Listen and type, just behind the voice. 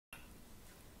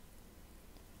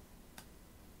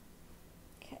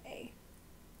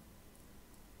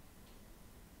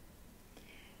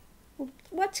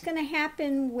what's going to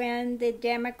happen when the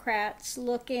Democrats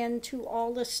look into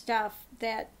all the stuff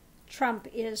that Trump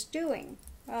is doing?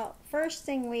 Well, first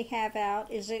thing we have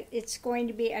out is it's going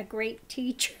to be a great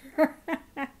teacher.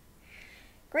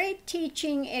 Great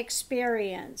teaching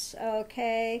experience,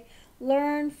 okay?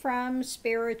 Learn from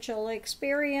spiritual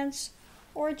experience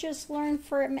or just learn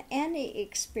from any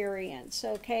experience,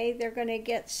 okay? They're going to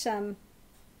get some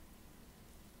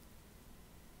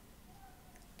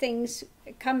things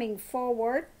coming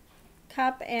forward,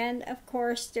 cup, and of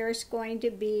course there's going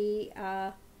to be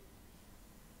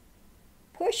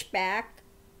pushback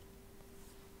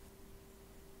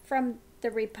from the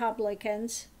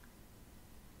Republicans,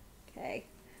 okay?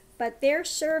 But they're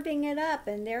serving it up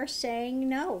and they're saying,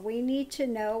 no, we need to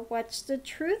know what's the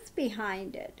truth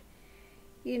behind it.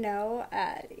 You know,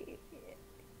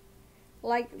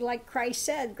 like Christ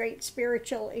said, great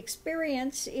spiritual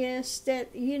experience is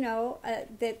that, you know,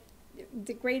 that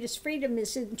the greatest freedom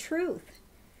is in truth.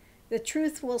 The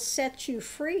truth will set you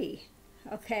free,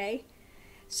 okay?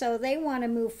 So they want to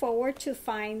move forward to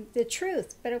find the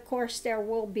truth. But of course there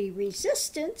will be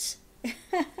resistance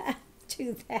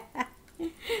to that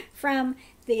from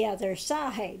the other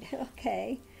side,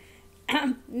 okay?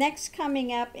 Next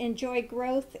coming up, enjoy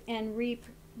growth and reap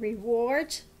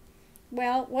rewards.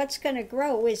 Well, what's going to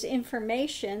grow is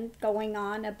information going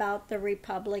on about the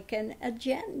Republican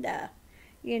agenda.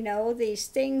 You know, these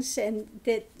things and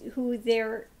that who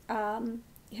they're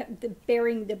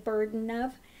bearing the burden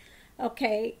of.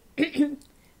 Okay,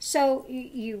 so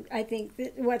I think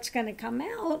that what's going to come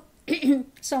out,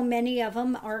 so many of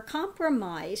them are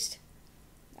compromised.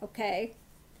 Okay,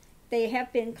 they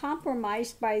have been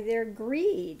compromised by their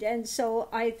greed, and so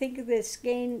I think this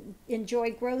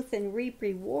enjoy growth and reap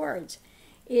rewards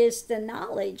is the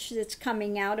knowledge that's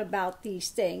coming out about these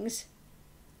things.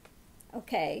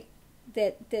 Okay,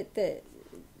 that the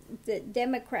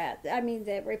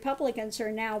the Republicans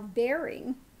are now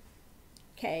bearing.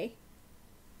 Okay,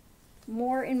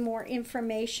 more and more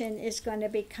information is going to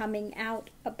be coming out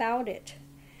about it.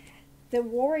 The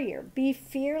warrior, be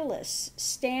fearless,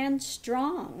 stand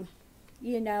strong,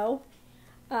 you know.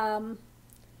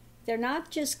 They're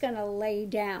not just going to lay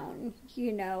down,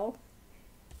 you know.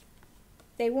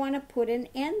 They want to put an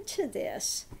end to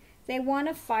this. They want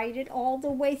to fight it all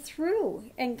the way through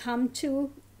and come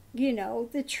to, you know,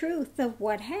 the truth of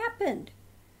what happened.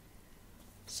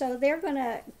 So they're going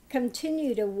to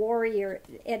continue to warrior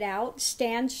it out,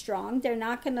 stand strong. They're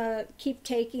not going to keep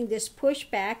taking this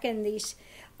pushback and these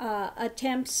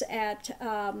attempts at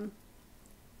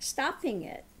stopping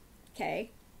it,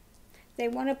 okay? They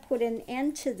want to put an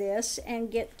end to this and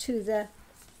get to the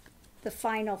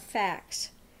final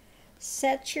facts.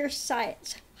 Set your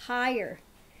sights higher.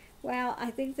 Well,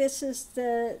 I think this is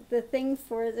the thing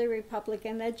for the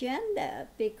Republican agenda,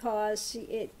 because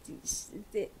it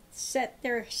set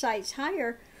their sights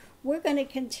higher. We're going to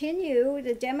continue,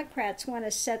 the Democrats want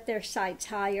to set their sights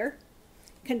higher,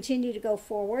 continue to go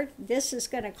forward. This is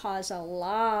going to cause a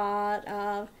lot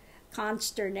of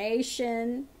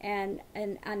consternation and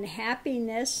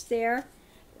unhappiness there,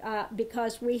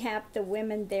 because we have the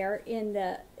women there in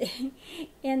the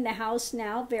in the House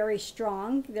now, very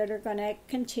strong, that are going to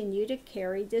continue to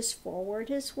carry this forward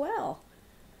as well,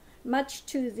 much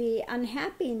to the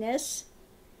unhappiness,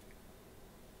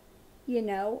 you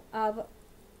know, of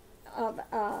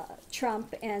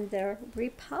Trump and the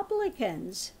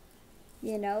Republicans.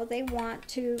 You know, they want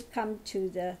to come to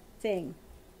the thing.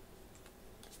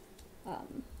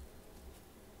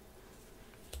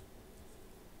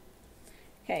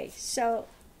 Okay, so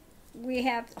we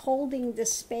have holding the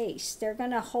space. They're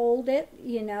going to hold it,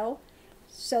 you know,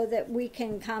 so that we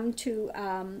can come to,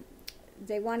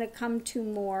 they want to come to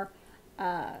more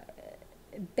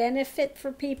benefit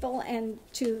for people and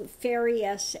to ferry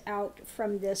us out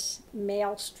from this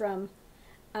maelstrom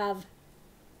of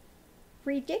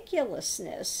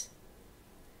ridiculousness.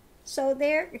 So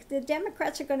the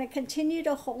Democrats are going to continue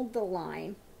to hold the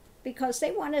line because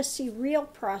they want to see real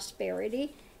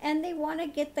prosperity and they want to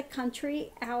get the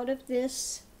country out of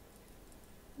this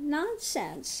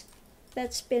nonsense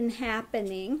that's been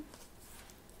happening.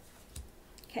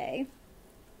 Okay.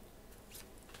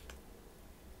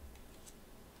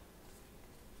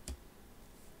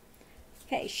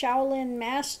 Okay, Shaolin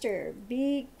Master,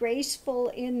 be graceful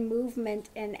in movement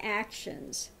and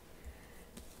actions.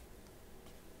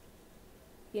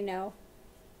 You know,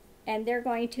 and they're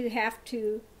going to have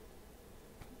to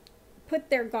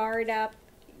put their guard up.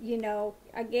 You know,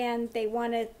 again, they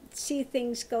want to see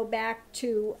things go back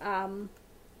to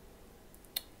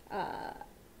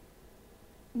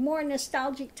more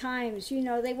nostalgic times. You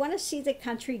know, they want to see the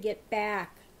country get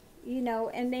back, you know,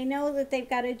 and they know that they've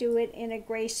got to do it in a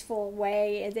graceful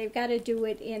way, and they've got to do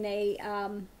it in a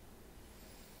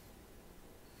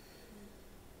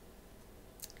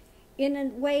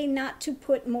way not to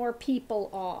put more people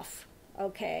off,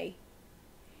 okay?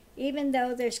 Even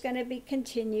though there's going to be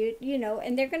continued, you know,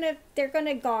 and they're going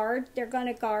to guard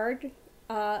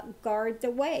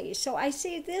the way. So I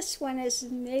see this one as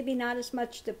maybe not as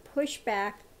much the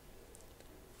pushback.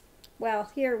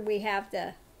 Well, here we have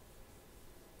the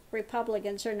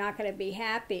Republicans are not going to be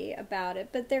happy about it,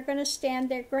 but they're going to stand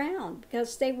their ground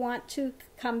because they want to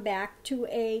come back to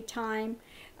a time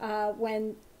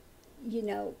when, you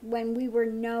know, when we were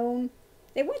known.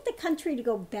 They want the country to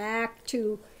go back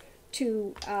to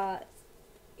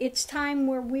its time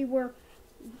where we were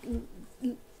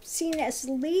seen as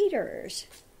leaders,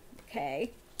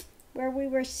 okay? Where we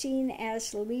were seen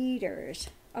as leaders.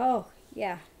 Oh,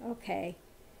 yeah, okay.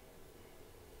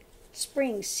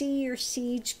 Spring, see your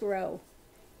seeds grow.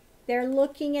 They're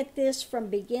looking at this from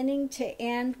beginning to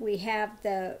end. We have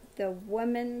the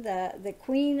woman, the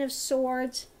Queen of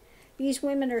Swords. These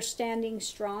women are standing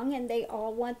strong, and they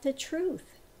all want the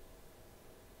truth.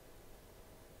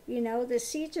 You know, the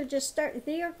seeds are just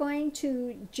they are going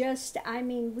to just, I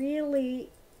mean, really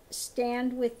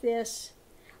stand with this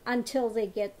until they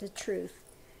get the truth.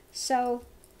 So,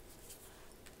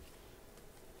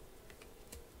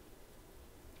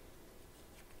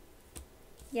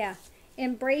 yeah,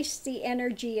 embrace the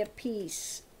energy of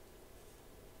peace.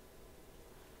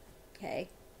 Okay.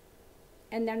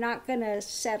 And they're not going to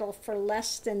settle for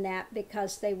less than that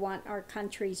because they want our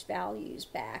country's values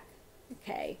back.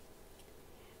 Okay.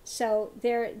 So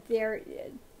they're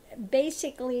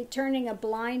basically turning a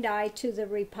blind eye to the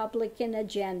Republican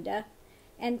agenda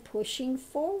and pushing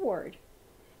forward.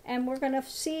 And we're going to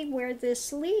see where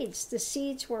this leads. The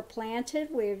seeds were planted.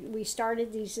 We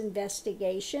started these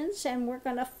investigations, and we're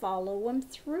going to follow them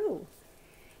through.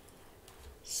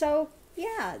 So,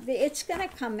 yeah, it's going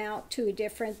to come out to a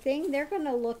different thing. They're going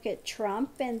to look at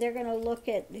Trump, and they're going to look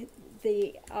at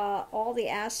the all the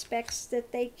aspects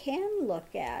that they can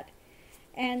look at.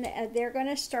 And they're going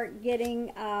to start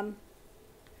getting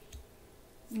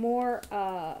more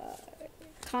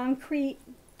concrete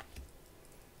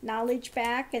knowledge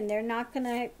back, and they're not going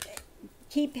to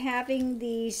keep having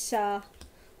these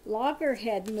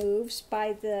loggerhead moves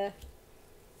by the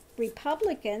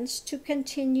Republicans to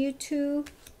continue to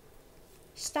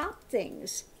stop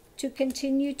things, to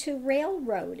continue to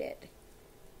railroad it.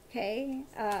 Okay?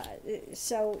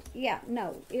 So, yeah,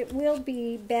 no, it will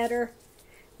be better.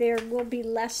 There will be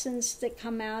lessons that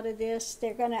come out of this.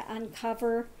 They're going to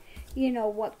uncover, you know,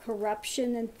 what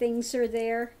corruption and things are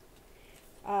there.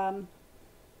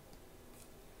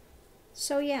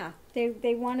 So, yeah,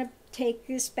 they want to take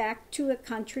this back to a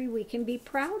country we can be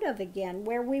proud of again,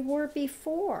 where we were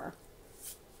before.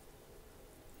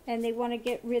 And they want to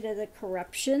get rid of the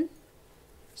corruption.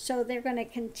 So they're going to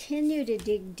continue to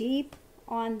dig deep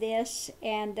on this,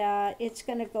 and it's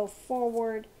going to go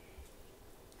forward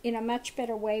in a much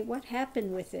better way. What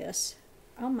happened with this?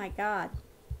 Oh my God.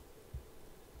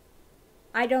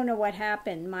 I don't know what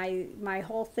happened. My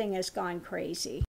whole thing has gone crazy.